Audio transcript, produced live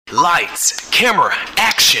Lights, camera,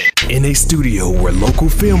 action. In a studio where local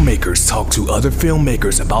filmmakers talk to other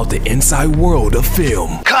filmmakers about the inside world of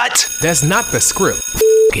film. Cut! That's not the script.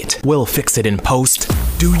 It. We'll fix it in post.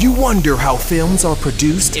 Do you wonder how films are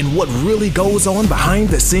produced and what really goes on behind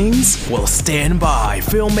the scenes? Well, stand by.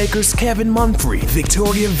 Filmmakers Kevin Mumphrey,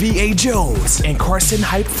 Victoria V.A. Jones, and Carson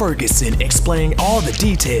Hype Ferguson explain all the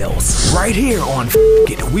details. Right here on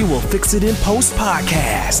It, We Will Fix It in Post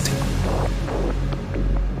podcast.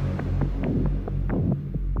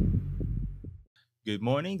 Good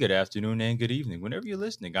morning, good afternoon, and good evening. Whenever you're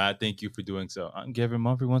listening, I thank you for doing so. I'm Kevin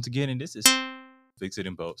Mumphrey once again, and this is Fix It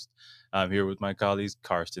in Post. I'm here with my colleagues,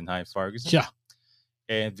 Karsten Hyde Ferguson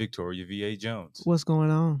and Victoria V.A. Jones. What's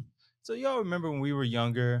going on? So y'all remember when we were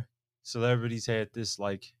younger, celebrities had this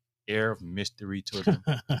like air of mystery to them?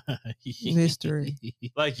 Mystery.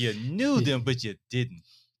 Like you knew them, but you didn't.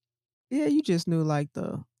 Yeah, you just knew like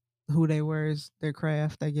who they were is their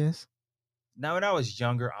craft, I guess. Now, when I was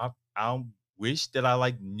younger, I wish that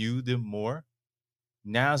I knew them more.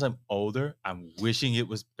 Now, as I'm older, I'm wishing it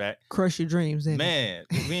was back. Crush your dreams, man.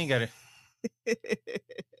 We ain't got to.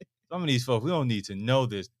 Some of these folks, we don't need to know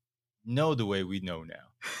the way we know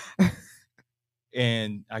now.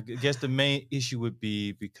 And I guess the main issue would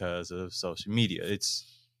be because of social media. It's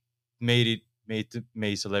made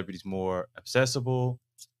celebrities more accessible,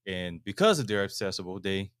 and because of they're accessible,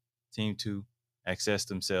 they seem to access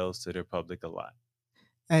themselves to their public a lot.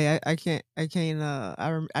 Hey, I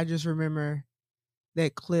just remember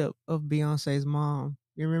that clip of Beyonce's mom.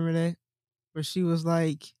 You remember that? Where she was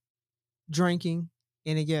like drinking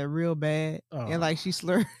and it got real bad. And like she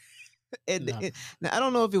slurred at the end. Now I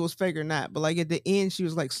don't know if it was fake or not, but like at the end she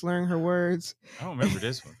was like slurring her words. I don't remember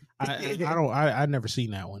this one. I never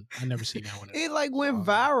seen that one. I never seen that one. It like went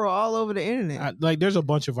viral all over the internet. There's a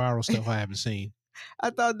bunch of viral stuff I haven't seen.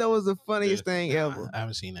 I thought that was the funniest thing ever. I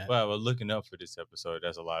haven't seen that. Well, we're looking up for this episode.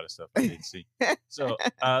 There's a lot of stuff I didn't see. So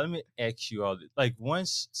let me ask you all this. Like,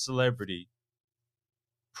 once celebrity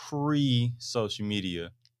pre-social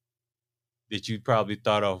media that you probably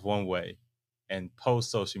thought of one way, and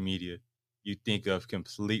post-social media you think of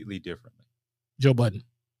completely differently. Joe Budden.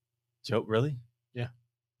 Joe, really? Yeah.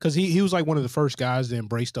 Because he was like one of the first guys to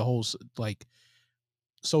embrace the whole like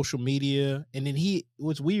social media. And then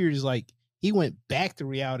what's weird is like, he went back to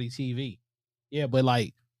reality TV. Yeah, but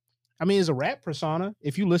like, I mean, as a rap persona,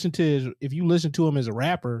 if you listen to him as a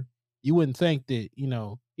rapper, you wouldn't think that,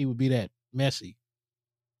 he would be that messy.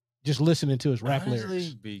 Just listening to his rap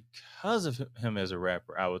lyrics. Because of him as a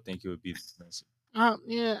rapper, I would think it would be messy.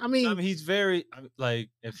 Yeah, I mean, he's very like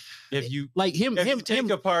if you like him take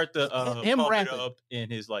apart the him pump rapping it up in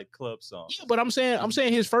his like club song. Yeah, but I'm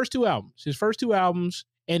saying his first two albums,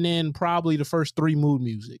 and then probably the first three mood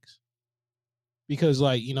musics. Because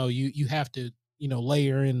like, you have to,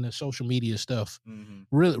 layer in the social media stuff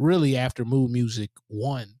really after Mood Music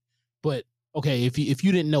 1. But okay, if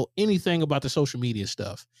you didn't know anything about the social media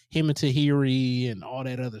stuff, him and Tahiri and all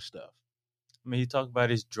that other stuff. I mean, he talked about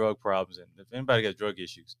his drug problems, and if anybody got drug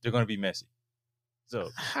issues, they're going to be messy. So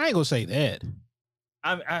I ain't gonna say that.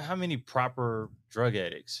 How many proper drug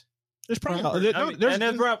addicts? There's probably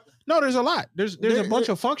there's a lot. There's a bunch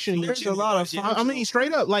of functioning. There's a lot of. I mean,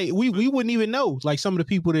 straight up, like we wouldn't even know like some of the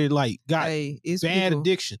people that like got bad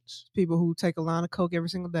addictions. People who take a line of coke every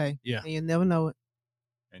single day. Yeah, and you never know it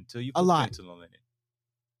until you put fentanyl in it.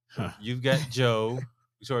 Huh. You've got Joe.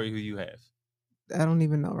 Sorry, who you have? I don't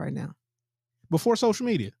even know right now. Before social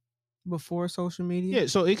media. Yeah,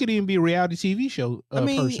 so it could even be a reality TV show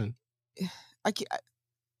person.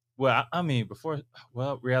 Well, I mean,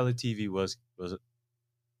 reality TV was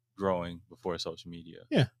growing before social media.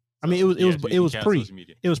 Yeah, I mean, it was pre.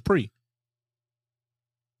 It was pre.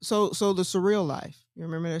 So the Surreal Life. You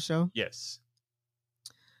remember that show? Yes.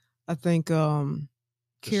 I think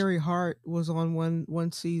Carrie Hart was on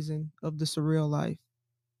one season of the Surreal Life.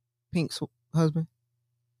 Pink's husband.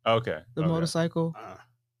 Okay. The motorcycle.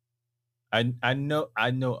 I know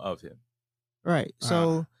of him. Right.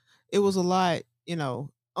 So it was a lot,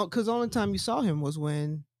 because the only time you saw him was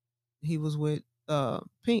when he was with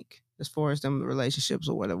Pink, as far as them relationships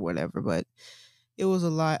or whatever. But it was a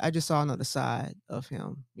lot. I just saw another side of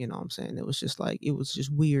him. You know what I'm saying? It was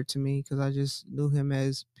just weird to me because I just knew him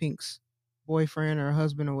as Pink's boyfriend or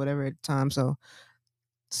husband or whatever at the time. So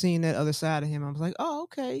seeing that other side of him, I was like, oh,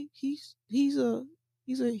 okay, he's a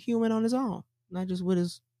human on his own, not just with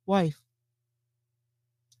his wife.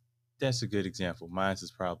 That's a good example. Mine's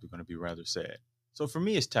is probably going to be rather sad. So for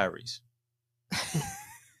me, it's Tyrese.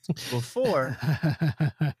 Before,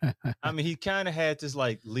 I mean, he kind of had this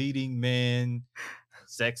like leading man,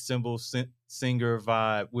 sex symbol singer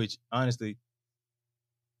vibe, which honestly,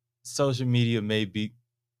 social media may be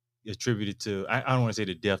attributed to. I don't want to say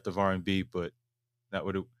the death of R&B, but that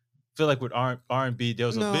would feel like with R&B there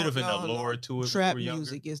was a bit of an allure to it. Trap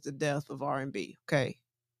music is the death of R&B. Okay.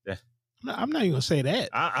 Yeah. I'm not even gonna say that.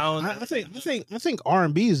 I think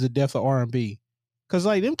R&B is the death of R&B, because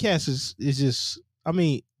like them cats is just, I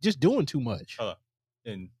mean, just doing too much.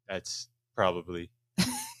 And that's probably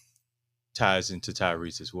ties into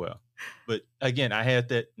Tyrese as well. But again, I had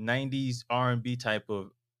that 90s R&B type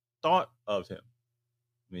of thought of him.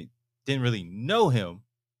 I mean, didn't really know him,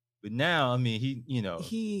 but now, I mean, he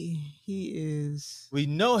is. We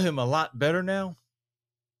know him a lot better now,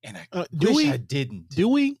 and I I didn't. Do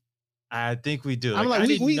we? I think we do. I'm like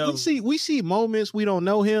we see moments we don't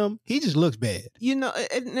know him. He just looks bad. You know,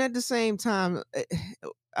 and at the same time,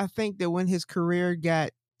 I think that when his career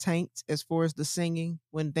got tanked as far as the singing,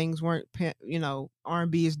 when things weren't, you know,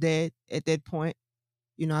 R&B is dead at that point.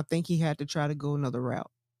 You know, I think he had to try to go another route.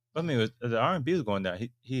 I mean, the R&B was going down.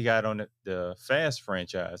 He got on the Fast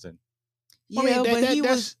franchise, and yeah,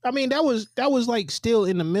 that was like still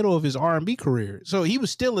in the middle of his R&B career, so he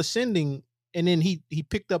was still ascending, and then he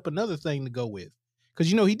picked up another thing to go with,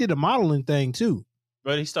 because you know he did a modeling thing too.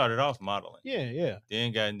 But he started off modeling, yeah.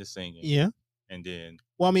 Then got into singing, and then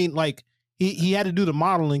I mean, like he had to do the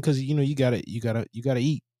modeling because you know you gotta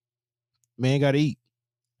eat, man, gotta eat.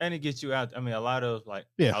 And it gets you out. I mean, a lot of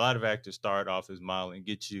actors start off as modeling,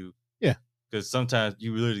 get you, because sometimes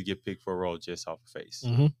you literally get picked for a role just off of face.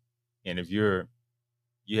 Mm-hmm. And if you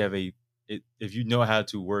know how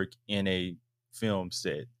to work in a film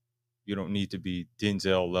set, you don't need to be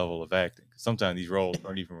Denzel level of acting. Sometimes these roles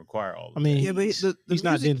don't even require all of that. I mean, but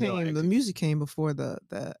the music came before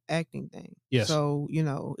the acting thing. Yes. So, you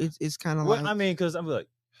know, it's kind of I mean, because I'm like,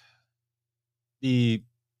 the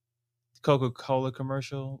Coca-Cola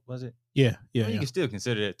commercial, was it? Yeah. You can still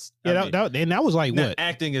consider it. That was like what?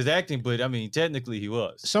 Acting is acting, but I mean, technically he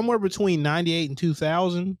was. Somewhere between 98 and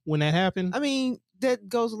 2000 when that happened. I mean, that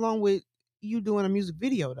goes along with you doing a music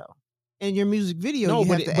video, though. And your music video,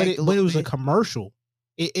 but it was a commercial.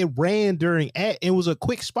 It ran during it was a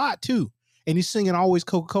quick spot too, and he's singing "Always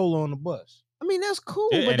Coca-Cola" on the bus. I mean, that's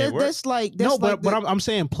cool, but I'm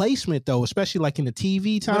saying placement though, especially like in the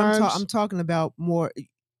TV times. I'm talking about more.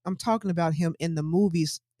 I'm talking about him in the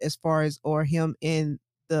movies as far as, or him in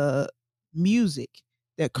the music.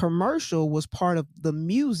 That commercial was part of the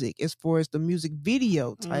music as far as the music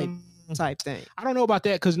video type thing. I don't know about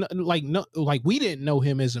that because we didn't know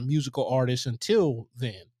him as a musical artist until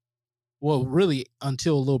then. Well, really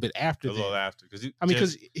until a little bit after.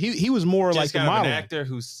 Because he was more like a modeling actor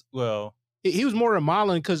who's he was more a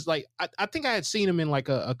modeling because like I think I had seen him in like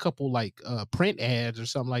a couple like print ads or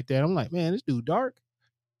something like that. I'm like, man, this dude dark.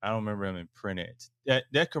 I don't remember him in print ads.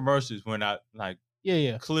 That commercials when I like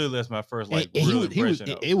clearly that's my first like real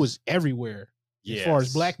impression of. It was everywhere. As far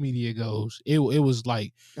as black media goes, it was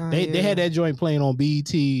like they had that joint playing on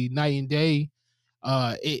BET night and day.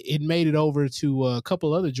 It made it over to a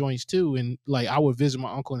couple other joints too, and like I would visit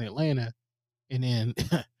my uncle in Atlanta, and then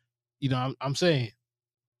you know I'm saying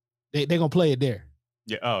they're gonna play it there.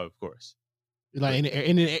 Yeah, oh of course. Like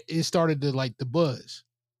and it started to like the buzz,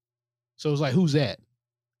 so it was like who's that?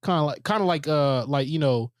 Kind of like you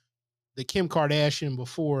know the Kim Kardashian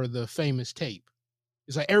before the famous tape.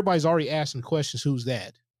 It's like everybody's already asking questions. Who's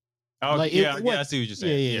that? Oh, like, I see what you're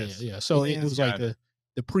saying. Yeah. So it was like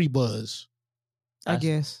the pre-buzz. I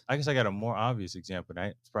guess I got a more obvious example.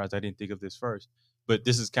 I'm surprised I didn't think of this first. But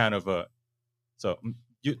this is kind of so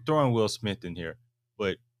you're throwing Will Smith in here,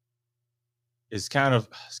 but it's kind of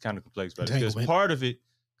complex. But because part of it,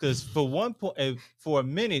 because for one point, for a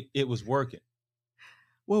minute, it was working.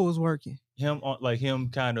 What was working? Him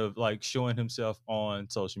kind of like showing himself on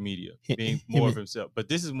social media, being more of himself. But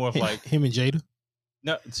this is more of like him and Jada.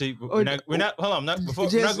 No, see, we're not. Hold on,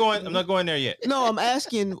 I'm not going there yet. No, I'm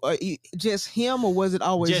asking, just him, or was it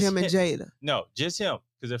always him and Jada? No, just him.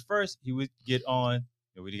 Because at first he would get on,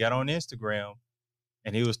 we got on Instagram,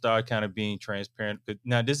 and he would start kind of being transparent. But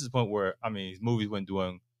now this is the point where his movies weren't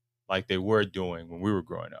doing like they were doing when we were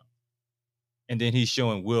growing up. And then he's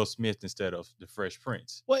showing Will Smith instead of the Fresh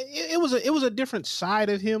Prince. Well, it was a different side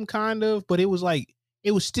of him, kind of, but it was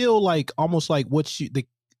still like almost like what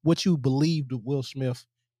you believed Will Smith,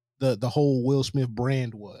 the whole Will Smith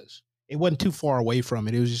brand was. It wasn't too far away from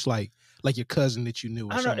it. It was just like your cousin that you knew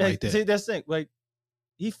or something like that. See, that's the thing. Like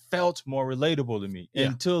he felt more relatable to me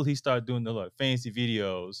until he started doing the fancy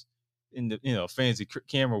videos in the fancy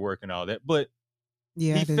camera work and all that. But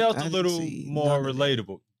he felt a little more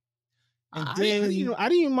relatable. And I then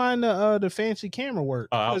didn't even mind the fancy camera work.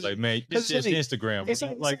 I was like, man, it's just Instagram. It's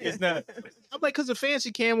It's not. I'm like, because the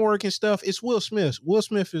fancy camera work and stuff, it's Will Smith. Will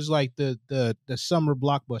Smith is like the summer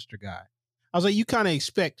blockbuster guy. I was like, you kind of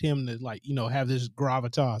expect him to like, have this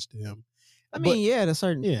gravitas to him. I mean, to a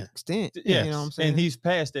certain extent. Yeah, you know what I'm saying? And he's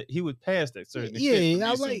past that. He would pass that certain extent. Yeah,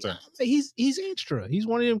 I was like, he's extra. He's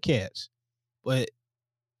one of them cats. But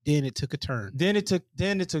then it took a turn. Then it took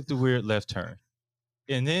the weird left turn.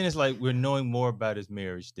 And then it's like we're knowing more about his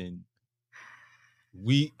marriage than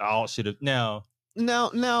we all should have. Now,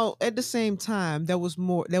 at the same time, that was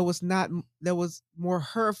more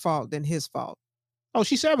her fault than his fault. Oh,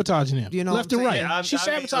 she's sabotaging him. You know, left and right. Yeah, she's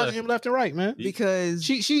sabotaging him left and right, man. Because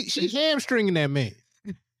she's hamstringing that man.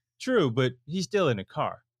 True, but he's still in the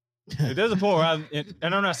car. There's a point where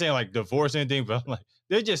and I'm not saying like divorce or anything, but I'm like,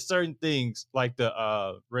 there's just certain things like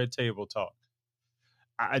the red table talk.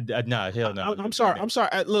 Nah, hell no. I'm sorry.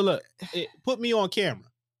 Look, put me on camera.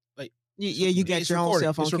 Like, you got your own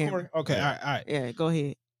cell phone camera. Okay, all right. Yeah, go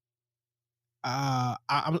ahead. I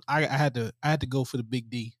had to go for the big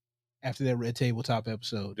D after that red tabletop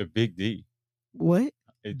episode. The big D. What?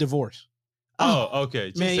 Divorce. Oh,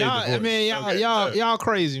 okay. Y'all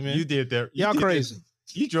crazy, man. You did that. Y'all crazy.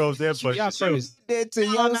 You drove that, but y'all crazy.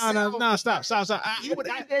 No, stop.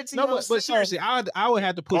 But seriously, I would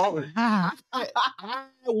have to push. I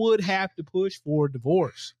would have to push for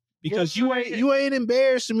divorce because you ain't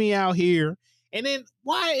embarrassing me out here. And then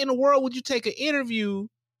why in the world would you take an interview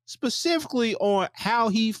specifically on how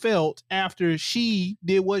he felt after she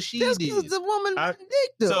did what she did? Because the woman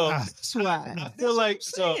addicted. So that's why. I feel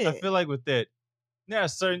like with that, there are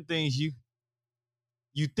certain things you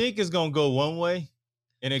think is gonna go one way,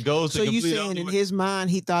 and it goes. So you saying in his mind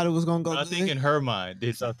he thought it was gonna go? I think in her mind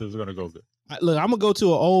they thought it was gonna go good. Look, I'm gonna go to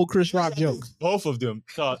an old Chris Rock joke. Both of them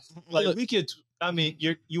thought like we could. I mean,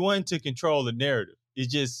 you wanted to control the narrative. It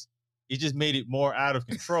just made it more out of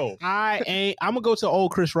control. I'm gonna go to an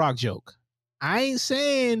old Chris Rock joke. I ain't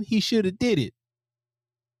saying he should have did it,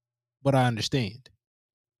 but I understand.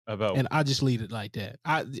 And I just leave it like that.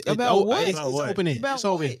 About what? It's open end. It's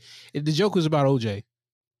open. The joke was about OJ.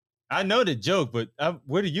 I know the joke, but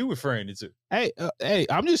what are you referring to? Hey,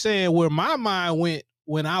 I'm just saying where my mind went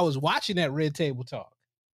when I was watching that red table talk.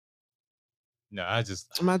 No,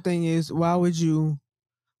 my thing is, why would you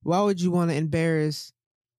want to embarrass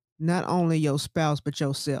not only your spouse but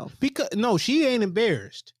yourself? Because no, she ain't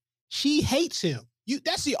embarrassed. She hates him.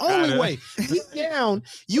 That's the only way. Deep down,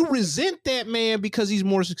 you resent that man because he's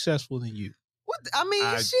more successful than you. What? I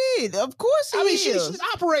mean, shit. Of course he is. She's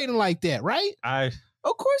operating like that, right?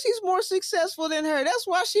 Of course he's more successful than her. That's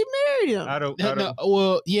why she married him. I don't.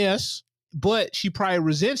 Well, yes, but she probably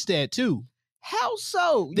resents that too. How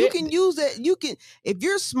so? You can use that. You can, if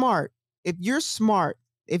you're smart. Put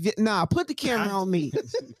the camera on me.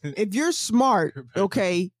 If you're smart,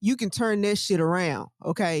 okay, you can turn that shit around,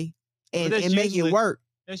 okay, and make it work.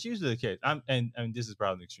 That's usually the case. And this is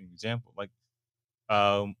probably an extreme example. Like,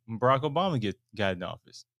 when Barack Obama got in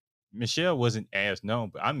office, Michelle wasn't as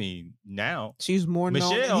known, but I mean, now she's more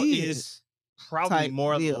known. Michelle is probably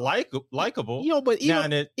more likable. But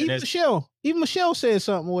even Michelle said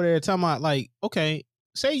something over there talking about like, okay,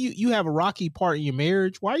 say you have a rocky part in your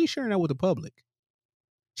marriage. Why are you sharing that with the public?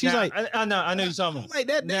 She's like, I know you're talking about. Like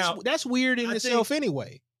that. That's weird in itself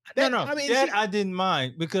anyway. I didn't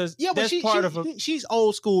mind because that's part of she's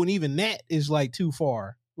old school, and even that is like too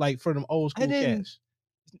far. Like for them old school cats.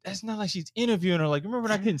 That's not like she's interviewing her. Like, remember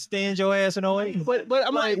when I couldn't stand your ass in 08? But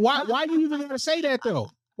I'm like, why do you even gotta say that though?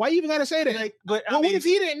 Why you even gotta say that? Like, what if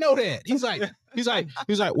he didn't know that? He's like,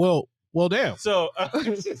 well, damn. So, I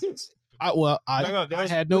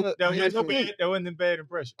had no. That wasn't a bad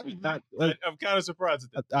impression. I'm kind of surprised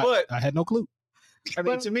at that. But I had no clue. I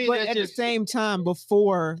mean, to me, but at the same time,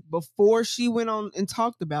 before she went on and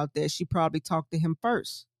talked about that, she probably talked to him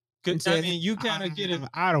first. I mean, you kind of get it.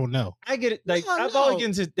 I don't know. I get it. Like, I've always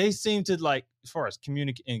gotten to. They seem to like, as far as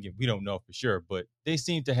communicating. We don't know for sure, but they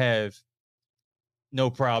seem to have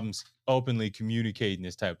no problems openly communicating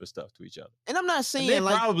this type of stuff to each other. And I'm not saying they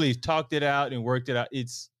probably talked it out and worked it out.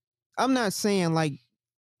 I'm not saying like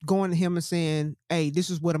going to him and saying, "Hey,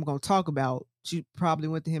 this is what I'm going to talk about." She probably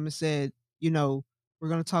went to him and said, "We're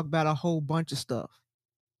going to talk about a whole bunch of stuff."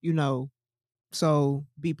 So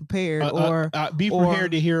be prepared, or be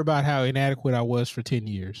prepared to hear about how inadequate I was for 10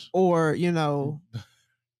 years. Or, I mean,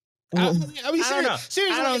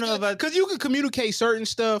 seriously, I don't know about, because you can communicate certain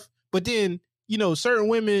stuff, but then, certain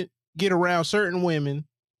women get around certain women,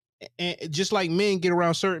 and just like men get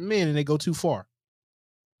around certain men and they go too far.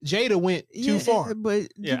 Jada went too far. But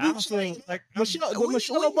I'm saying like Michelle we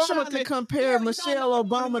Obama trying to compare Michelle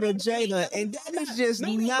Obama to Jada, and that is just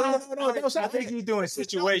not. I think you're doing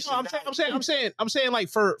situation. I'm saying like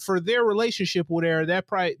for their relationship with her, they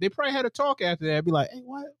probably had a talk after that. Be like, hey,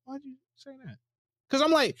 why'd you say that? Because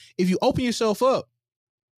I'm like, if you open yourself up,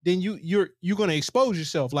 then you're gonna expose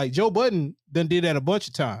yourself. Like Joe Budden done did that a bunch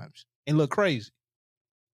of times and look crazy.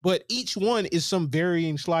 But each one is some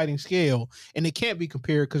varying sliding scale, and they can't be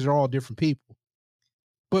compared because they're all different people.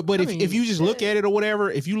 But if you just look at it or whatever,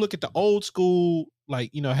 if you look at the old school, like,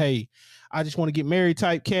 hey, I just want to get married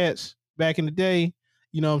type cats back in the day,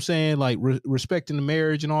 you know what I'm saying? Like respecting the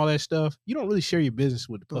marriage and all that stuff, you don't really share your business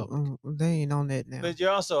with the public. They ain't on that now. But you're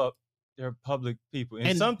also they're public people,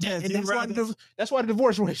 and sometimes that's why the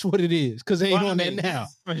divorce rate is what it is, because they ain't on that now.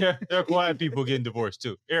 There are quiet people getting divorced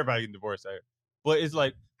too. Everybody getting divorced out here. But it's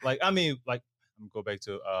like I'm gonna go back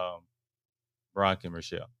to Barack and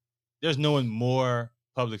Michelle. There's no one more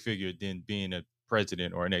public figure than being a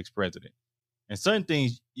president or an ex-president. And certain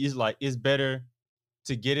things is like it's better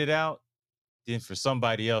to get it out than for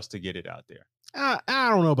somebody else to get it out there. I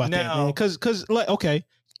don't know about that, man. Because like, okay,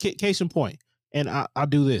 case in point, and I'll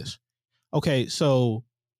do this. Okay, so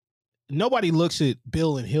nobody looks at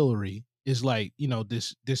Bill and Hillary as like,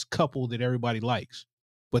 this couple that everybody likes.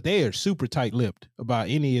 But they are super tight-lipped about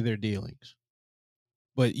any of their dealings.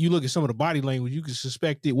 But you look at some of the body language, you can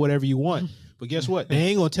suspect it whatever you want. But guess what? They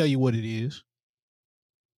ain't gonna tell you what it is.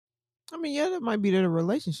 I mean, yeah, that might be their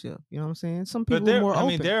relationship. You know what I'm saying? Some people are more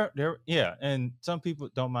open. They're and some people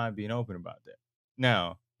don't mind being open about that.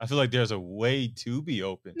 Now, I feel like there's a way to be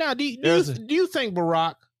open. Now, do you think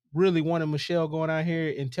Barack really wanted Michelle going out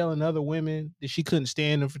here and telling other women that she couldn't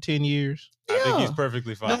stand them for 10 years? Yeah. I think he's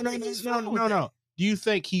perfectly fine. No. Do you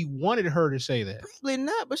think he wanted her to say that? Probably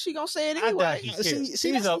not, but she gonna say it anyway.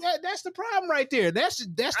 See, that's the problem right there. That's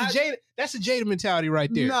the Jada mentality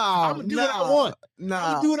right there. No, I'm gonna do what I want. No, I'm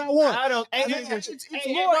gonna do what I want. I don't. It's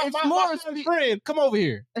more my son's friend. Come over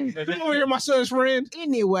here. Come over here, my son's friend.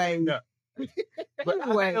 Anyway. No. But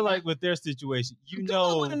anyway. I feel like with their situation,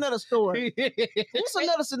 Come with another story. What's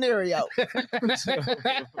another scenario?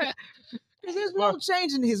 There's no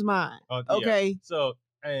change in his mind. Okay. Yeah. So.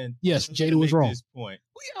 And yes, Jada was wrong. This point.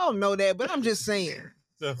 We all know that, but I'm just saying.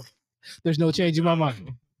 So there's no change in my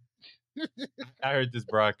mind. I heard this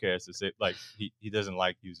broadcaster say like he doesn't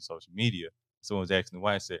like using social media. Someone was asking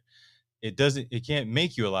why. I said it can't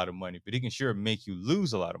make you a lot of money, but it can sure make you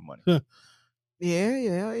lose a lot of money.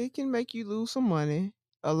 Yeah, it can make you lose some money,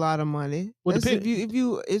 a lot of money. Well, it's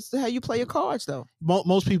how you play your cards though.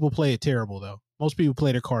 Most people play it terrible though. Most people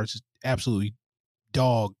play their cards absolutely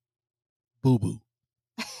dog boo boo.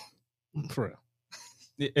 For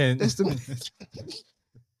real. And that's the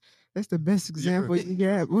best example you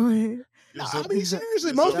got, boy. I mean,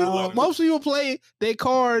 seriously, most people play their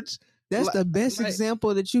cards. That's the best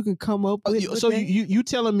example that you can come up with. So you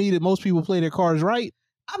telling me that most people play their cards right?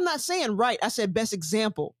 I'm not saying right. I said best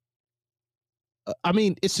example. I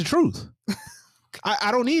mean, it's the truth.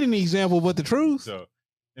 I don't need any example but the truth. So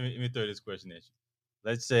let me throw this question at you.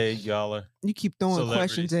 Let's say y'all are. You keep throwing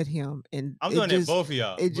questions at him, and I'm throwing at both of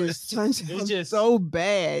y'all. It just turns out so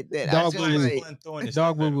bad that dog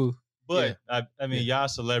boo boo. But yeah. I mean, y'all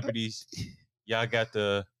celebrities, y'all got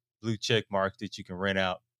the blue check mark that you can rent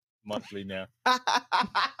out monthly now.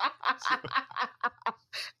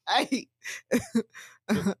 Hey,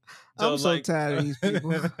 I'm so tired of these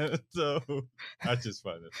people. So I just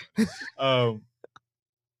find that.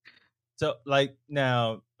 So like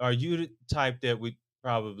now, are you the type that would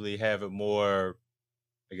probably have a more,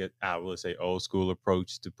 I guess I will say, old school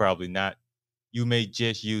approach to probably not? You may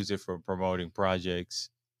just use it for promoting projects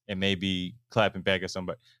and maybe clapping back at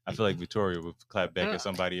somebody. I feel like Victoria would clap back at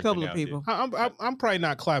somebody. A couple of people. I'm probably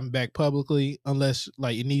not clapping back publicly unless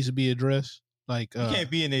like it needs to be addressed. Like you can't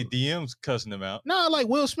be in their DMs cussing them out. No, like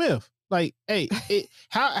Will Smith. Like, hey,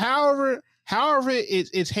 however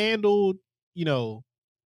it's handled,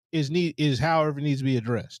 is however it needs to be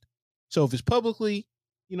addressed. So if it's publicly,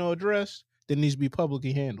 addressed, then it needs to be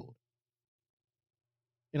publicly handled.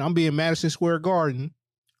 And I'm being Madison Square Garden.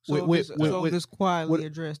 So if it's quietly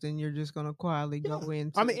addressed, then you're just gonna quietly go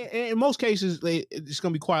into. I mean, in most cases, it's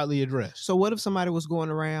gonna be quietly addressed. So what if somebody was going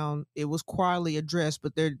around? It was quietly addressed,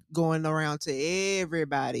 but they're going around to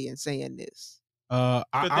everybody and saying this.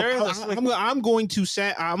 I'm going to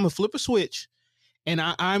flip a switch, and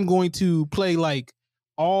I'm going to play like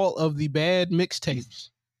all of the bad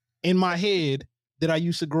mixtapes in my head that I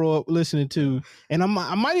used to grow up listening to, and I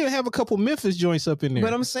might even have a couple Memphis joints up in there.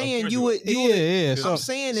 But I'm saying you would. Yeah. So I'm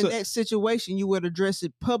saying in that situation, you would address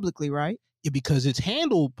it publicly, right? Yeah, because it's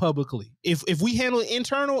handled publicly. If we handle it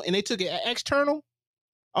internal and they took it external,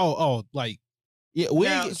 like yeah,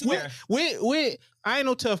 I ain't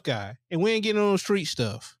no tough guy, and we ain't getting on the street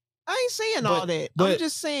stuff. I ain't saying all that. I'm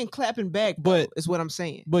just saying clapping back. But is what I'm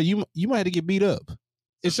saying. But you might have to get beat up.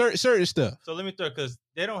 It's certain stuff. So let me throw, because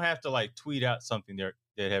they don't have to like tweet out something that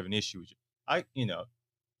have an issue with you.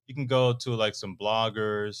 You can go to like some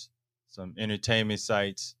bloggers, some entertainment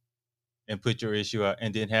sites, and put your issue out,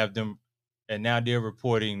 and then have them. And now they're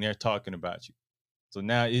reporting, they're talking about you. So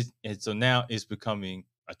now it's becoming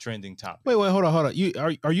a trending topic. Wait, hold on. Are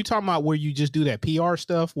you talking about where you just do that PR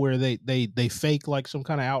stuff where they fake like some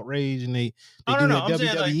kind of outrage and they do that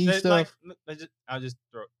WWE stuff? I'll just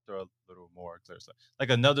throw a little more clear stuff. Like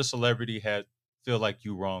another celebrity feel like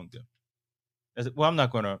you wronged them. Well, I'm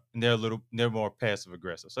not going to. They're more passive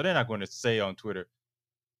aggressive, so they're not going to say on Twitter,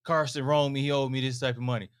 "Carson wronged me. He owed me this type of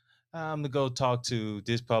money. I'm gonna go talk to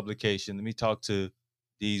this publication. Let me talk to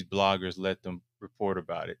these bloggers. Let them report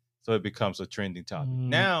about it." So it becomes a trending topic.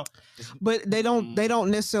 Now, but they don't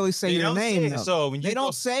necessarily say your name. So when they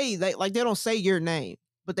don't say your name,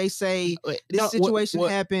 but they say this situation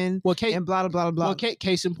happened and blah blah blah blah. Well,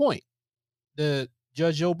 case in point, the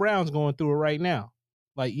Judge Joe Brown's going through it right now.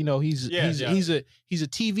 Like he's a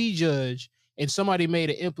TV judge, and somebody made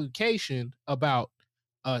an implication about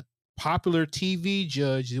a popular TV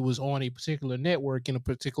judge that was on a particular network in a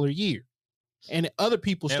particular year. And other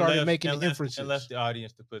people started making the inferences. And left the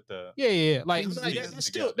audience to put the... Yeah. Like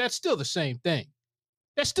that's still the same thing.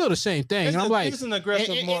 That's still the same thing. And I'm like... It's an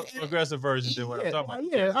more aggressive version than what I'm talking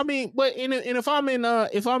about. Yeah, I mean, but if I'm in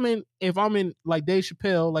like Dave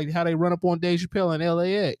Chappelle, like how they run up on Dave Chappelle in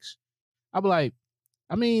LAX, I'll be like,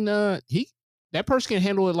 I mean, that person can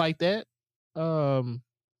handle it like that.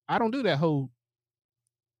 I don't do that whole...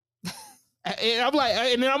 And I'm like,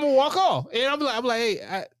 and then I'm gonna walk off. And I'm like,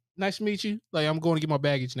 hey, nice to meet you. Like, I'm going to get my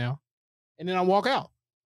baggage now. And then I walk out.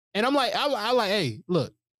 And I'm like, I like, hey,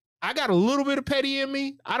 look, I got a little bit of petty in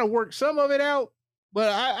me. I done worked some of it out, but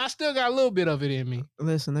I still got a little bit of it in me.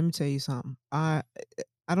 Listen, let me tell you something. I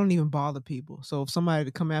don't even bother people. So if somebody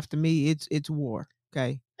to come after me, it's war.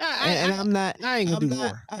 Okay. I'm not. I ain't gonna do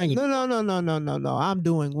war. No. I'm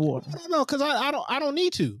doing war. No, because I don't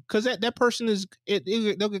need to. Because that person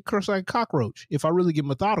they'll get crushed like a cockroach if I really get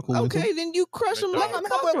methodical. Okay, then you crush them like a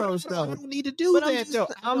cockroach. I don't need to do that.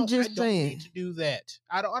 I'm just saying. I don't need to do that.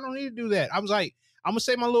 I don't need to do that. I was like, I'm gonna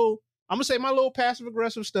say my little passive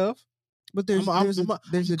aggressive stuff. But there's a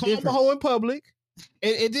difference. I'm a hoe in public.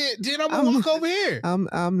 And then I'm gonna walk over here.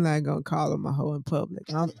 I'm not gonna call him a hoe in public.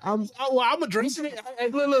 I'm addressing it.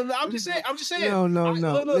 Look, I'm just saying. No.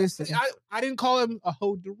 Look, listen, I didn't call him a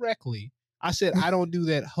hoe directly. I said I don't do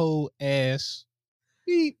that hoe ass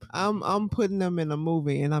beep. I'm putting them in a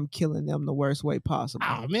movie and I'm killing them the worst way possible.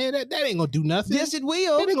 Oh man, that ain't gonna do nothing. Yes, it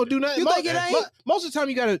will. That ain't gonna do nothing. You think it ain't? Most of the time,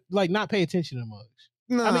 you gotta like not pay attention to mugs.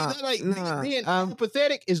 Being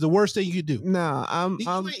pathetic is the worst thing you could do.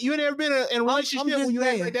 You ain't ever been in a relationship where you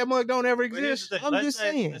act like that mug don't ever exist. I'm just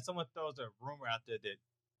saying. If someone throws a rumor out there that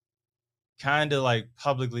kind of like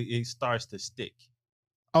publicly it starts to stick.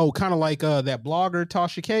 Oh, kind of like that blogger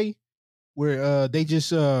Tasha K, where they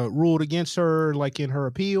just ruled against her like in her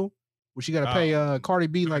appeal, where she got to pay Cardi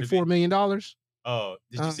B like $4 million. Oh,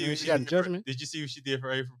 did you see what she got judgment? Did you see what she did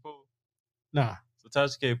for April Fool? Nah. So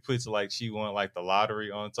Tasha K puts like she won like the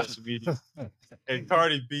lottery on social media, and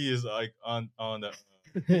Cardi B is like on the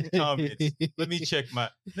comments. Let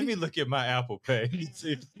me look at my Apple Pay.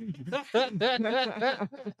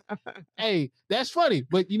 Hey, that's funny,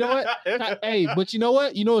 but you know what?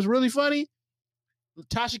 You know what's really funny?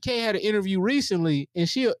 Tasha K had an interview recently, and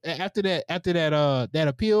she after that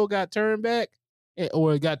appeal got turned back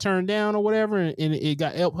or it got turned down or whatever, and it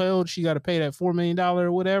got upheld. She got to pay that $4 million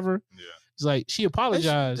or whatever. Yeah. It's like she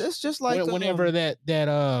apologized. It's just like whenever that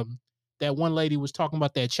one lady was talking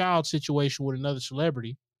about that child situation with another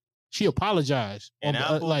celebrity, she apologized. And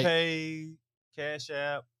Apple Pay, Cash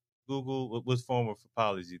App, Google, what form of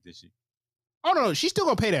apology did she? Oh no, she's still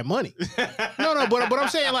gonna pay that money. No, but I'm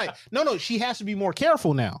saying like, no, she has to be more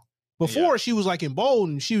careful now. Before she was like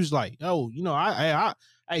emboldened, she was like, oh, you know, I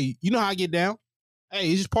you know how I get down. Hey,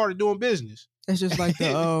 it's just part of doing business. It's just like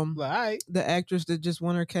the the actress that just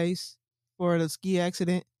won her case for the ski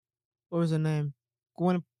accident. What was her name?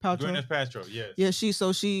 Gwyneth Paltrow, yes. Yeah,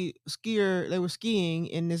 they were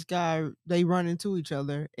skiing and this guy, they run into each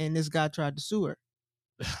other and this guy tried to sue her.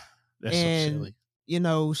 That's so silly. You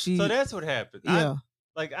know, so that's what happened. Yeah.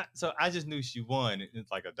 I just knew she won. It's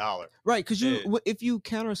like $1. Right, because if you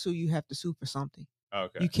countersue, you have to sue for something.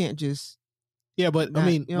 Okay. You can't just. Yeah, but I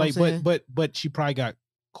mean, you know but she probably got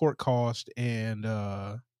court cost and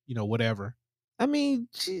whatever. I mean,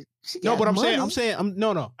 she No, got but I'm money. saying,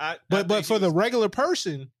 no. I But think for the he's- regular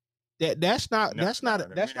person, that's not No, not.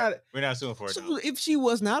 We're not suing for it. So if she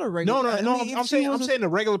was not a regular, No. I mean, if I'm she saying was a- the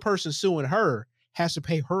regular person suing her has to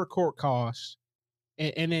pay her court costs,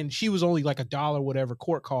 and then she was only like $1, whatever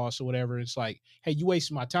court costs or whatever. It's like, hey, you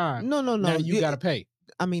wasted my time. No. Now you got to pay.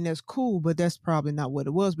 I mean, that's cool, but that's probably not what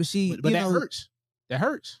it was. But she, But you that know, hurts. That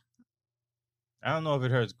hurts. I don't know if it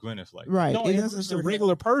hurts Gwyneth like that. right? No, it it doesn't hurts the hurt.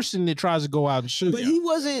 regular person that tries to go out and sue. But he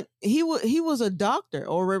wasn't. He was a doctor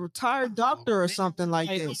or a retired doctor or something like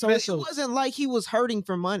Hey, that. So that's it a- wasn't like he was hurting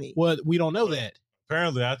for money. Well, we don't know that.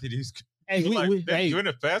 Apparently, I think he's Hey, hey,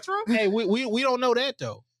 Gwyneth Paltrow. hey, we don't know that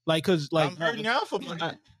though. Like, cause like, I'm hurting out for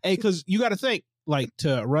money. hey, cause you got to think, like,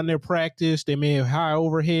 to run their practice, they may have high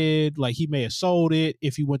overhead. Like, he may have sold it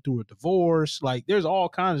if he went through a divorce. Like, there's all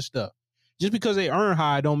kinds of stuff. Just because they earn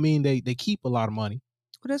high, don't mean they keep a lot of money.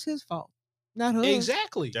 But that's his fault, not hers.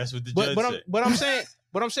 Exactly. That's what the judge said.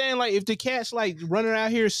 But I'm saying, like, if the cat's like running out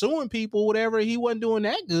here suing people, whatever, he wasn't doing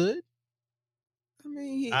that good. I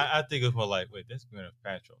mean, I think it's more like, wait, that's Gwyneth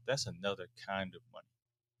Paltrow. That's another kind of money.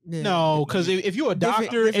 yeah. No, because if you're a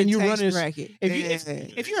Different- doctor different and you tax run this, bracket.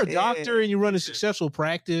 if you're a doctor and you run a successful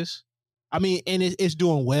practice, I mean, and it's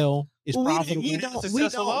doing well, it's Well, profitable. we a don't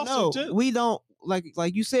successful know. lawsuit, too. We don't like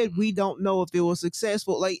you said. We don't know if it was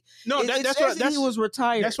successful. Like No, it that's says what that he was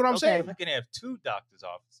retired. that's what I'm saying. We can have 2 doctors'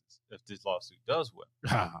 offices if this lawsuit does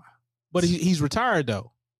well. But he's retired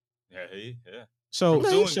though, Yeah. so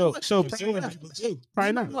No,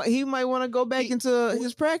 probably not. He might want to go back into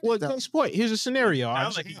his practice. Well, though. case point. Here's a scenario.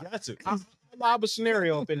 Sounds like he got to. I'll lob a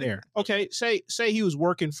scenario up in there. Okay, say he was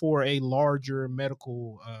working for a larger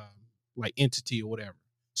medical like entity or whatever.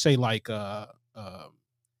 Say like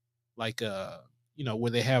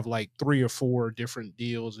where they have like 3 or 4 different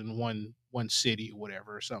deals in one city or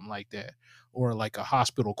whatever, or something like that, or like a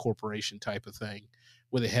hospital corporation type of thing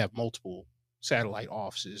where they have multiple satellite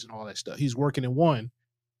offices and all that stuff. He's working in one,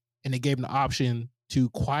 and they gave him the option to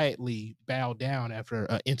quietly bow down after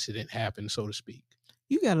an incident happened, so to speak.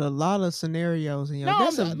 You got a lot of scenarios in your. No,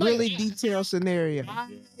 That's a like- really detailed scenario. I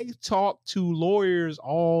talk to lawyers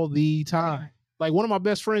all the time. Like, one of my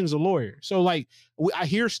best friends is a lawyer. So like I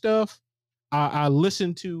hear stuff. I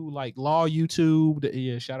listen to like Law YouTube.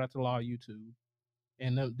 Yeah, shout out to Law YouTube.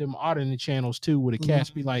 And them auditing channels too, where the cats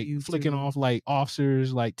be like YouTube. flicking off like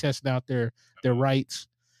officers, like testing out their rights.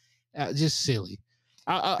 Just silly.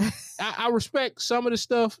 I respect some of the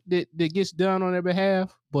stuff that gets done on their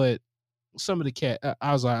behalf, but some of the cat,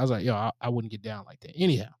 I was like, yo, I wouldn't get down like that.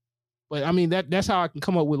 Anyhow, but I mean that's how I can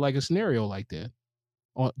come up with like a scenario like that,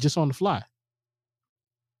 just on the fly.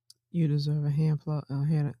 You deserve a hand.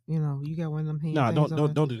 You got one of them hand. No,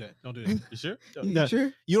 things don't do that. Don't do that. You sure? You No.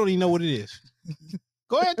 sure? You don't even know what it is.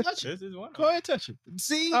 Go ahead, touch it. This is one. Go ahead, touch it.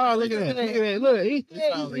 See? Oh, look at that. Look at that. Look,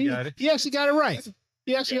 finally got it. he actually got it right.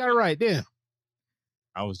 He actually got it right. Damn.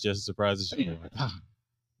 I was just as surprised as you were.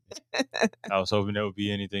 I was hoping there would be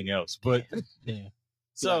anything else, but Damn.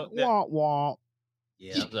 so that- wah wah.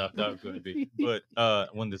 yeah, I thought it was going to be. But I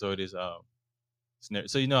wanted to throw this scenario.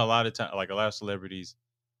 So a lot of time, like a lot of celebrities,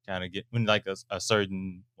 kind of get when like a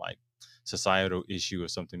certain like societal issue or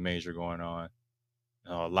something major going on.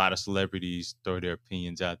 A lot of celebrities throw their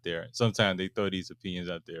opinions out there. Sometimes they throw these opinions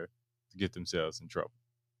out there to get themselves in trouble.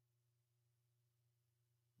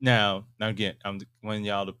 Now again, I'm wanting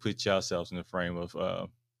y'all to put yourselves in the frame of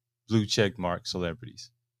blue check mark celebrities.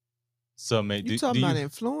 So You talking about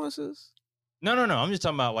influencers? No. I'm just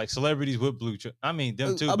talking about like celebrities with blue check. I mean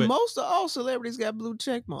them too, but Most of all celebrities got blue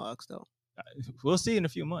check marks though. we'll see in a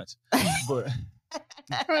few months. But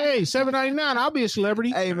Hey, $7.99. I'll be a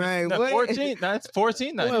celebrity. Hey man, no, what? 14. That's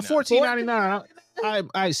 $14.99. Well, $14.99.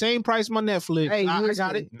 I same price my Netflix. Hey, I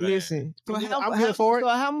got it. Listen, so I'm how, good how- for it. So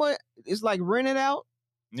how much? It's like rented out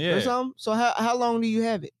or Yeah, something. So how long do you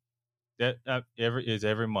have it? that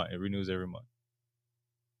every month. It renews every month.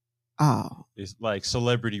 Oh, It's like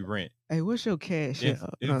celebrity rent. hey, what's your cash?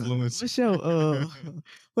 Influence.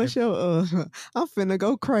 What's your I'm finna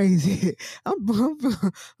go crazy. I'm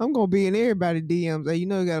gonna be in everybody's DMs. Hey, you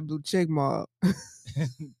know you got a blue check mark.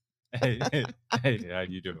 hey, how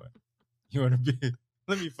you doing? You want to be?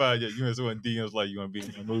 Let me find you in someone DMs like you want to be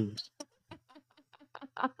in the movies.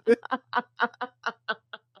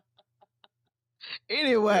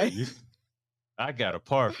 Anyway, I got a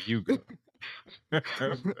par for you, girl.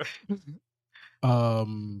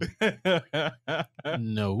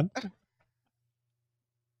 No.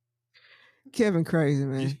 Kevin crazy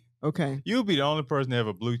man. Okay. You'll be the only person to have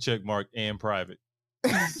a blue check mark and private.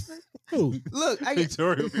 Who? Look,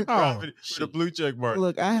 Victoria will be private with a blue check mark.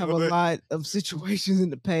 Look, I have a lot of situations in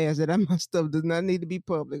the past that my stuff does not need to be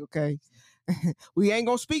public. Okay, we ain't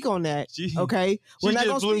gonna speak on that. Okay, we're not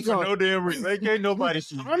gonna speak on no damn reason. Like, ain't nobody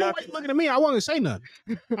see. I don't know why you looking at me. I wasn't say nothing.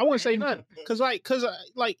 I wasn't say nothing because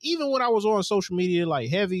even when I was on social media like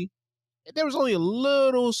heavy, there was only a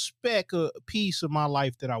little speck of piece of my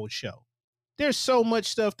life that I would show. There's so much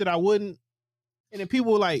stuff that I wouldn't. And then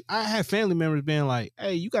people were like, I had family members being like,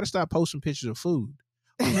 hey, you got to stop posting pictures of food.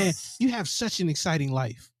 Oh, man, you have such an exciting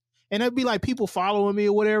life. And it'd be like people following me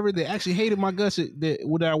or whatever that actually hated my guts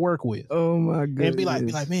that I work with. Oh my goodness. And be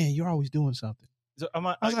like, man, you're always doing something. So I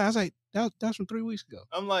was like, that's from 3 weeks ago.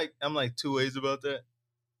 I'm like two ways about that.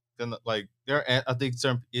 Then like I think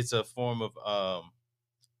it's a form of I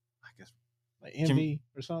guess like envy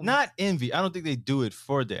or something. Not envy. I don't think they do it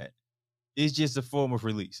for that. It's just a form of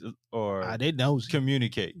release or they knows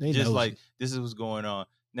communicate. They just knows like it. This is what's going on.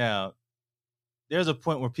 Now, there's a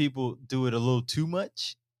point where people do it a little too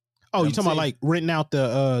much. Oh, you talking about like renting out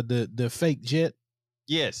the fake jet?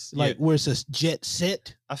 Yes. Like where it's a jet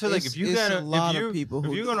set? I feel like if you're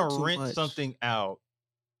gonna rent much. something out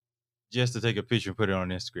just to take a picture and put it on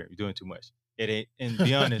Instagram, you're doing too much. It ain't, and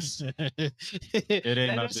be honest, it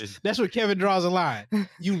ain't my business. That's where Kevin draws a line.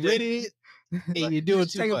 You read it and you're doing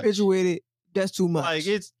too much. Take a picture with it. That's too much.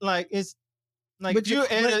 It's like but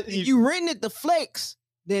if you renting it to flex,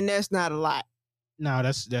 then that's not a lot. No,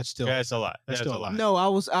 that's still a lot. That's still a lot. No, I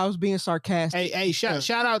was being sarcastic. Hey, shout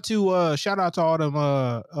out to all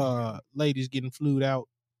them ladies getting flued out.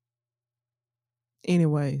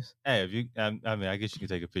 Anyways, hey, if you, I mean, I guess you can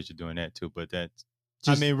take a picture doing that too, but that's.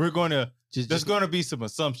 We're gonna. There's gonna be some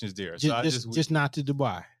assumptions there. Just not to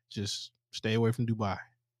Dubai. Just stay away from Dubai.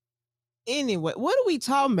 Anyway, what are we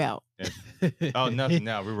talking about? Oh, nothing.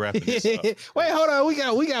 Now we're wrapping this up. Wait, hold on.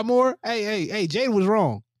 We got more. Hey, Jada was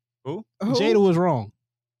wrong. Who? Jada was wrong.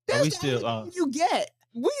 That's we still you get.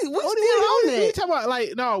 We still what on are you that. talking about?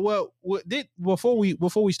 Like, no, well, before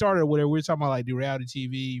we started whatever, we were talking about like the reality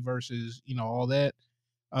TV versus all that.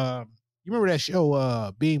 You remember that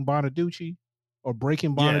show Being Bonaducci or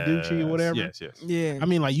Breaking Bonaducci or whatever? Yes. Yeah. I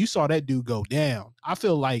mean, like you saw that dude go down. I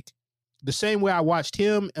feel like the same way I watched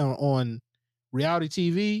him on reality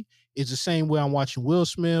TV is the same way I'm watching Will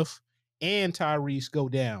Smith and Tyrese go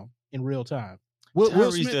down in real time.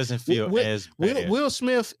 Will Smith doesn't feel as bad. Will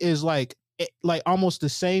Smith is like almost the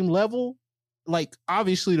same level. Like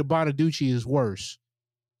obviously the Bonaducci is worse.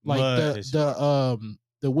 Like the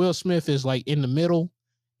Will Smith is like in the middle,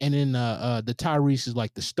 and then the Tyrese is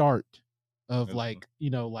like the start of like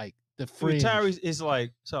like the fringe. Tyrese is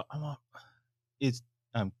like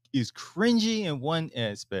it's cringy in one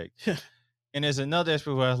aspect, and there's another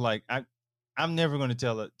aspect where I was like I'm never going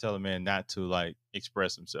to tell a man not to like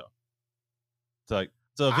express himself. So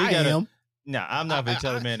if he got I'm not going to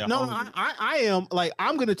tell a man to I am like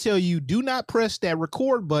I'm going to tell you, do not press that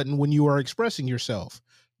record button when you are expressing yourself.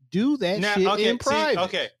 Do that shit in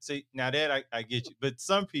private. See, now that I get you, but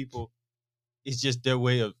some people, it's just their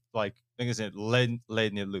way of like I said, letting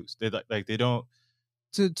it loose. They like they don't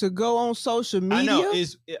to go on social media.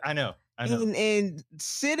 I know. And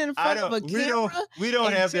sit in front of a camera. We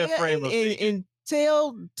don't have that frame of thinking. And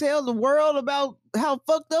tell the world about how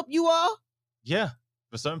fucked up you are. Yeah,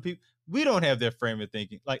 for some people, we don't have that frame of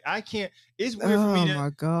thinking. Like I can't. It's weird for me. Oh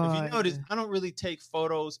my god! If you notice, I don't really take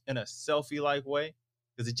photos in a selfie-like way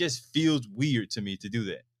because it just feels weird to me to do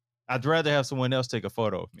that. I'd rather have someone else take a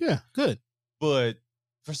photo of me. Yeah, good. But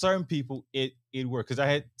for certain people, it works. Because I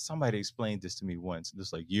had somebody explain this to me once,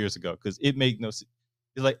 just like years ago. Because it made no sense.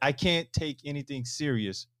 It's like I can't take anything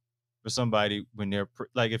serious for somebody when they're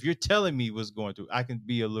like, if you're telling me what's going through, I can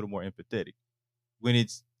be a little more empathetic.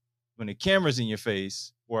 When the camera's in your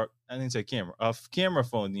face, or I didn't say camera, a camera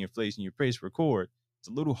phone in your face and your face record, it's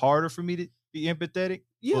a little harder for me to be empathetic.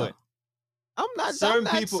 Yeah, but I'm not. Certain I'm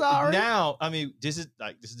not people sorry. Now, I mean, this is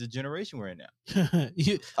the generation we're in now.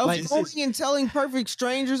 Going and telling perfect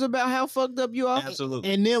strangers about how fucked up you are.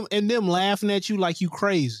 Absolutely, and them laughing at you like you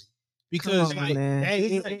crazy. Because they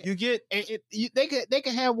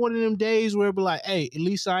can have one of them days where it be like, hey, at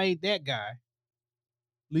least I ain't that guy.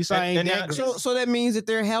 At least I ain't that guy. So that means that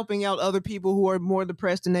they're helping out other people who are more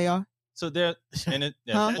depressed than they are. So they're is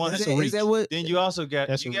that what? Then you also got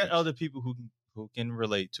other people who can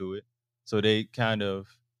relate to it, so they kind of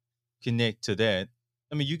connect to that.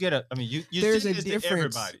 I mean, there's a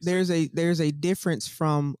difference. There's a difference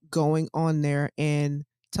from going on there and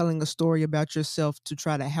telling a story about yourself to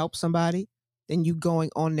try to help somebody than you going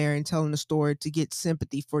on there and telling a story to get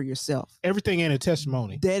sympathy for yourself. Everything ain't a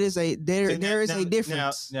testimony. That is a there is a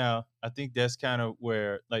difference. Now, I think that's kind of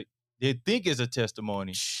where like they think it's a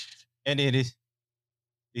testimony, and it is.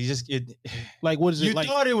 You just like what is it? You like,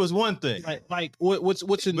 thought it was one thing, like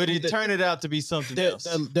what's in, but it turned out to be something else.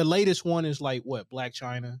 The latest one is like what, Black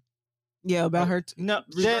China. Yeah, about her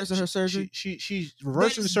reversing her surgery. She's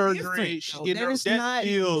reversing the surgery. She's getting her. That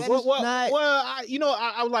feels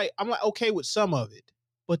I'm like okay with some of it,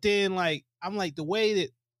 but then like I'm like the way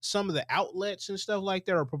that some of the outlets and stuff like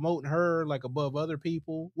that are promoting her like above other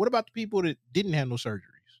people. What about the people that didn't have no surgeries?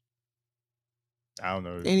 I don't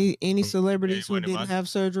know any celebrities who didn't have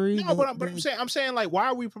surgery. No, but I'm saying like, why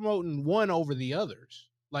are we promoting one over the others?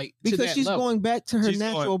 Like because she's going back to her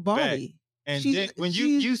natural body. And then when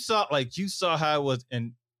you saw how it was,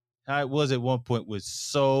 and how it was at one point was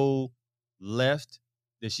so left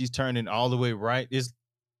that she's turning all the way right. It's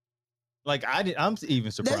like I'm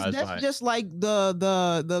even surprised. That's just like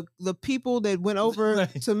the people that went over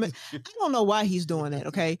to. I don't know why he's doing that.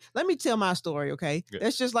 Okay, let me tell my story. Okay,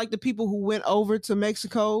 that's just like the people who went over to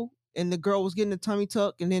Mexico and the girl was getting a tummy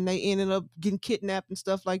tuck, and then they ended up getting kidnapped and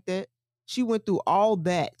stuff like that. She went through all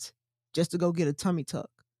that just to go get a tummy tuck.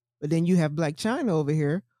 But then you have Black China over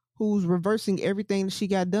here who's reversing everything that she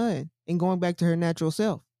got done and going back to her natural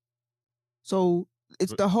self. So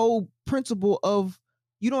it's the whole principle of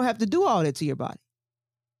you don't have to do all that to your body.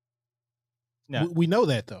 No. We know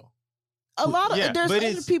that though. There's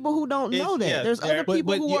other people who don't know that. Yeah, there's other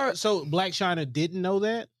people who are. So Black China didn't know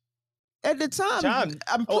that? At the time,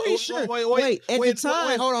 I'm pretty sure. Wait,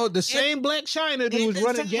 hold on. The same Black China that was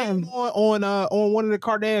running game on one of the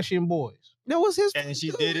Kardashian boys. That was his. And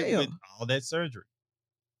she did it with all that surgery.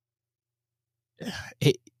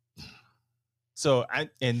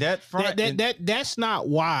 That's not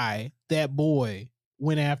why that boy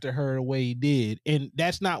went after her the way he did, and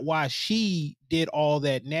that's not why she did all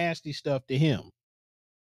that nasty stuff to him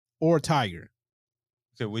or Tiger.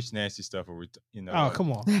 Okay, which nasty stuff are we? Oh,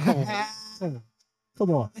 come on.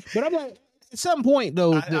 But I'm like, at some point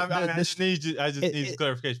though, I just need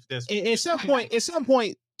clarification for this. At some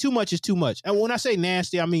point, too much is too much. And when I say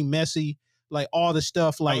nasty, I mean messy. Like all the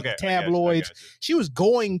stuff, like tabloids. She was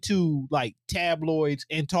going to like tabloids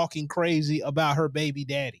and talking crazy about her baby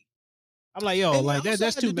daddy. I'm like, yo, like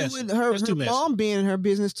that's too messy. Her mom being in her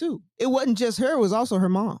business too. It wasn't just her; it was also her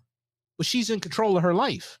mom. But she's in control of her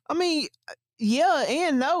life. I mean, yeah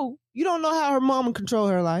and no. You don't know how her mom can control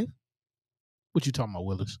her life. What you talking about,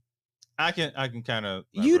 Willis? I can kind of.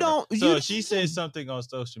 You don't. So she said something on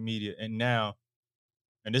social media, and now.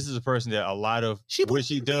 And this is a person that a lot of what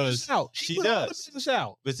she does, she does.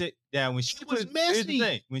 But now when she puts, here's the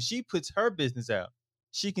thing, when she puts her business out,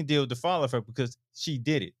 she can deal with the fallout of her because she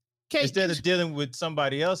did it. Instead of dealing with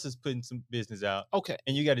somebody else's putting some business out. Okay.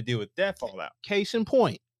 And you got to deal with that fallout. Case in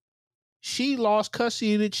point. She lost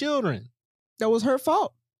custody of the children. That was her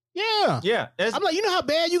fault. Yeah. Yeah. I'm like, you know how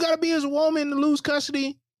bad you got to be as a woman to lose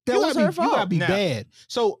custody? That was her fault. You got to be bad.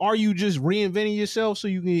 So are you just reinventing yourself so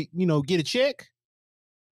you can, get a check?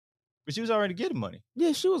 But she was already getting money.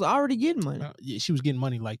 Yeah, she was already getting money. Yeah, she was getting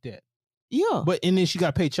money like that. Yeah. And then she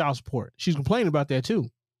got to pay child support. She's complaining about that too.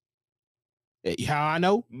 How I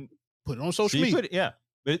know? Put it on social media.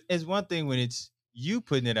 But it's one thing when it's you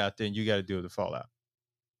putting it out there and you got to deal with the fallout.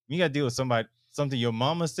 You got to deal with something your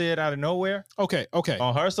mama said out of nowhere. Okay.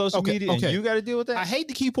 On her social media, and you got to deal with that. I hate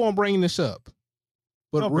to keep on bringing this up.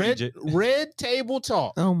 But red table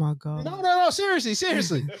talk. Oh my God. No, seriously.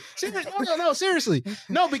 No, seriously.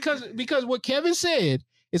 No, because what Kevin said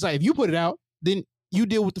is like, if you put it out, then you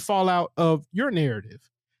deal with the fallout of your narrative.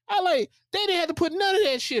 They didn't have to put none of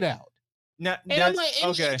that shit out. I'm like,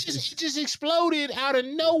 it just exploded out of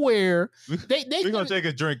nowhere. We're gonna take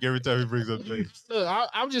a drink every time he brings up drink. Look,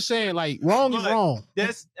 I'm just saying, like, wrong is wrong.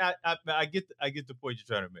 That's I get the point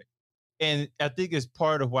you're trying to make, and I think it's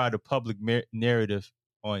part of why the public narrative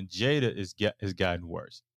on Jada has gotten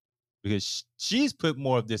worse, because she's put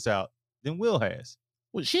more of this out than Will has.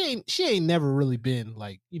 Well, she ain't never really been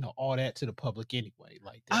like, all that to the public anyway.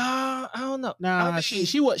 Like that. I don't know. Nah,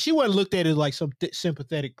 she wasn't looked at as like some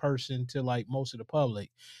sympathetic person to like most of the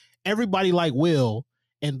public. Everybody liked Will,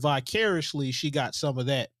 and vicariously she got some of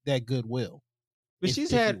that goodwill. But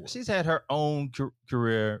she's had her own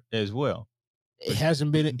career as well. It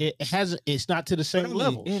hasn't been. It's not to the same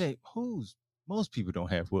level. Most people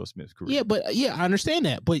don't have Will Smith's career. Yeah, I understand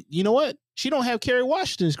that. But you know what? She don't have Kerry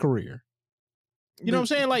Washington's career. You know what I'm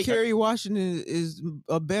saying? Like Kerry Washington is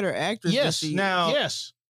a better actress. Yes.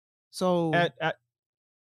 Yes. So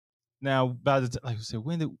now, by the time, like I said,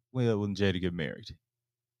 when did Will and Jada get married?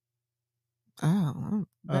 Oh,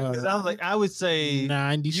 I would say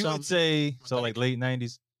 90. You would say so, like late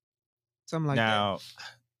 90s, something like now,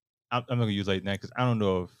 that. I'm not gonna use late 90s because I don't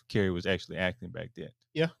know if Kerry was actually acting back then.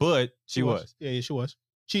 Yeah, but she was. Yeah, she was.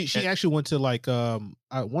 She actually went to like one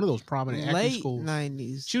of those prominent acting Late schools.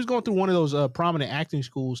 90s. She was going through one of those prominent acting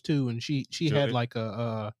schools too, and she had Really? like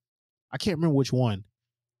a I can't remember which one.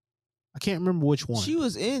 She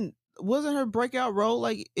was in. Wasn't her breakout role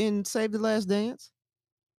like in Save the Last Dance?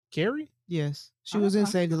 Carrie? Yes, she was in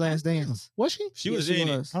Save the Last I don't know. Dance. Was she? She Yeah, was she in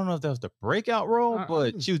was. it. I don't know if that was the breakout role, I-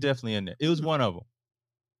 but she was definitely in there. It was one of them.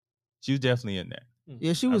 She was definitely in there.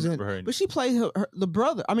 Yeah, she I was in. remember her in But she played the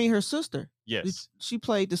brother. I mean, her sister. Yes. She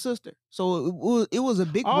played the sister. So it was a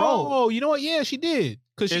big role. Oh, you know what? Yeah, she did.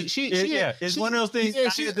 Because It's one of those things. Yeah,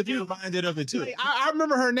 I had to be reminded of it too. Like, I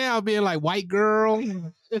remember her now being like white girl.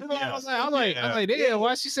 I was like, damn,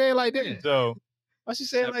 why she say it like that? So Why she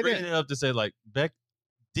say it I'm like bringing that? it up to say, like, back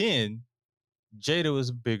then, Jada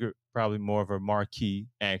was bigger, probably more of a marquee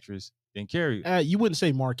actress than Carrie. You wouldn't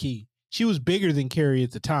say marquee. She was bigger than Carrie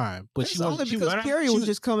at the time, but That's she only was. She because was. Carrie was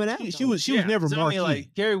just coming out. She was never So, marquee. I mean,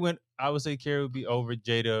 like Carrie went. I would say Carrie would be over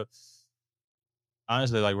Jada.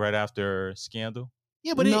 Honestly, like right after Scandal.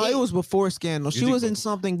 yeah, but no, it was before Scandal. You She think was in before-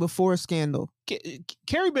 something before Scandal.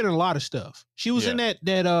 Carrie been in a lot of stuff. She was in Yeah.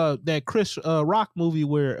 that Chris Rock movie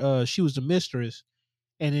where she was the mistress,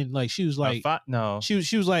 and then like she was like No. she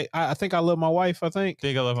was like I think I love my wife. I think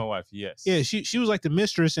Think I Love My Wife. Yes. yeah she was like the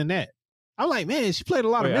mistress in that. I'm like, man, she played a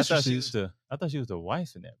lot Wait, of I thought mistresses. she was the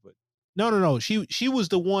wife in that, but No. She was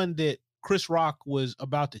the one that Chris Rock was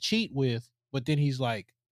about to cheat with, but then he's like,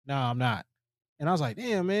 "No, I'm not." And I was like,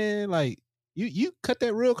 "Damn, man, like you cut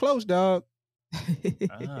that real close, dog."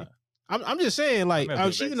 ah, I'm just saying, like, I'm gonna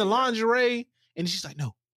go she back in the to that. lingerie, and she's like,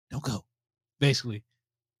 "No, don't go," basically.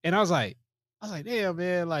 And I was like, "Damn,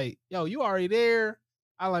 man, like, yo, you already there."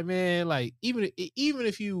 I like, man, like, even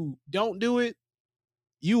if you don't do it,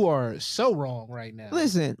 you are so wrong right now.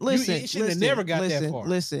 Listen. you should have never got that far.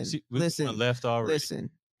 Listen. we left already.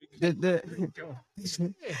 Listen. The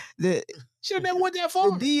Should have never went that the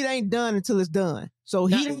far. deed ain't done until it's done. So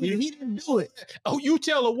he didn't do it. Oh, you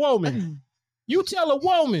tell a woman. You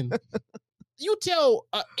tell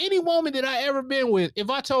any woman that I ever been with, if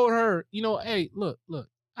I told her, you know, hey, look,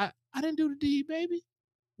 I didn't do the deed, baby.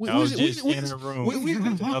 I was just in a room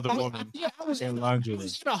with another woman Yeah, I was in lingerie.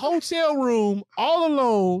 in a hotel room all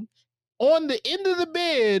alone on the end of the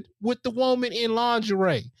bed with the woman in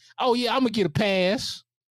lingerie. Oh yeah, I'm gonna get a pass.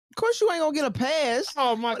 Of course, you ain't gonna get a pass.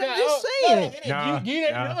 Oh my But I'm god! just saying. Nah, you get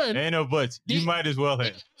it done. ain't no buts. You Yeah. might as well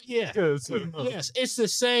have. Yeah. It's Yes, it's the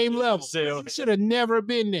same level. You should have never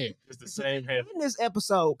been there. the same head. In this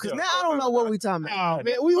episode, because Yeah. now I don't know what we talking about. Oh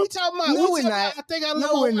man, we talking about. No, we we're talking not. about, I think I love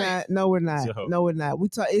No, my we're wife. not. No, we're not. So- No, we're not. We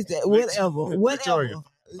talk. It's that whatever. Victoria,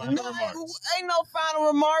 Whatever. final remarks. Ain't no final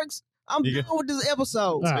remarks. I'm You done with this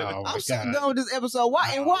episode. Oh, my I'm so God. done with this episode.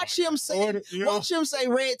 Watch him say. You know, Watch him say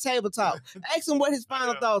red table talk. Ask him what his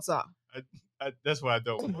final thoughts are. that's why I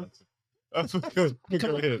don't want to.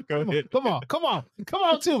 Go ahead. Come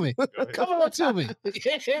on to me. Go ahead. Come on to me.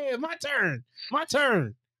 Yeah, my turn.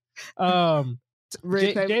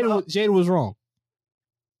 Red table talk. Jada was wrong.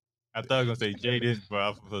 I thought I was gonna say Jay didn't,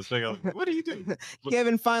 but for a second, I was like, what are you doing?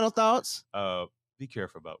 Kevin, final thoughts. Be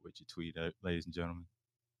careful about what you tweet, ladies and gentlemen.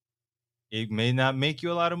 It may not make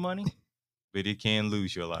you a lot of money, but it can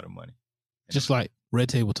lose you a lot of money. Just like Red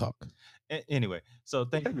Table Talk. Anyway, so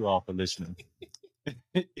thank you all for listening.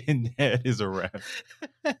 And that is a wrap.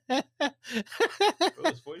 It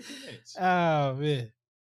was 42 minutes. Oh man.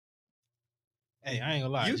 Hey, I ain't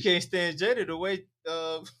gonna lie. You can't stand Jada the way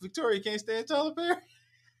Victoria can't stand Tyler Perry.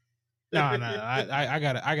 No. I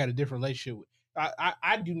got a different relationship with.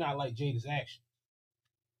 I do not like Jada's action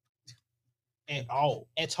at all.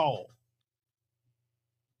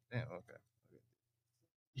 Damn, okay.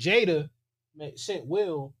 Jada sent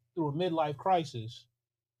Will through a midlife crisis,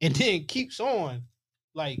 and then keeps on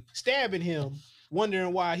like stabbing him,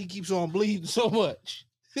 wondering why he keeps on bleeding so much.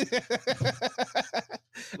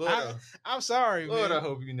 Lord, I'm sorry, Lord, man. I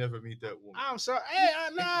hope you never meet that woman. I'm sorry. Hey,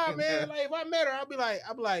 nah, man. Like if I met her, I'll be like,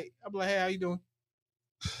 hey, how you doing?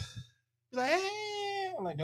 Be like, hey. I'm like,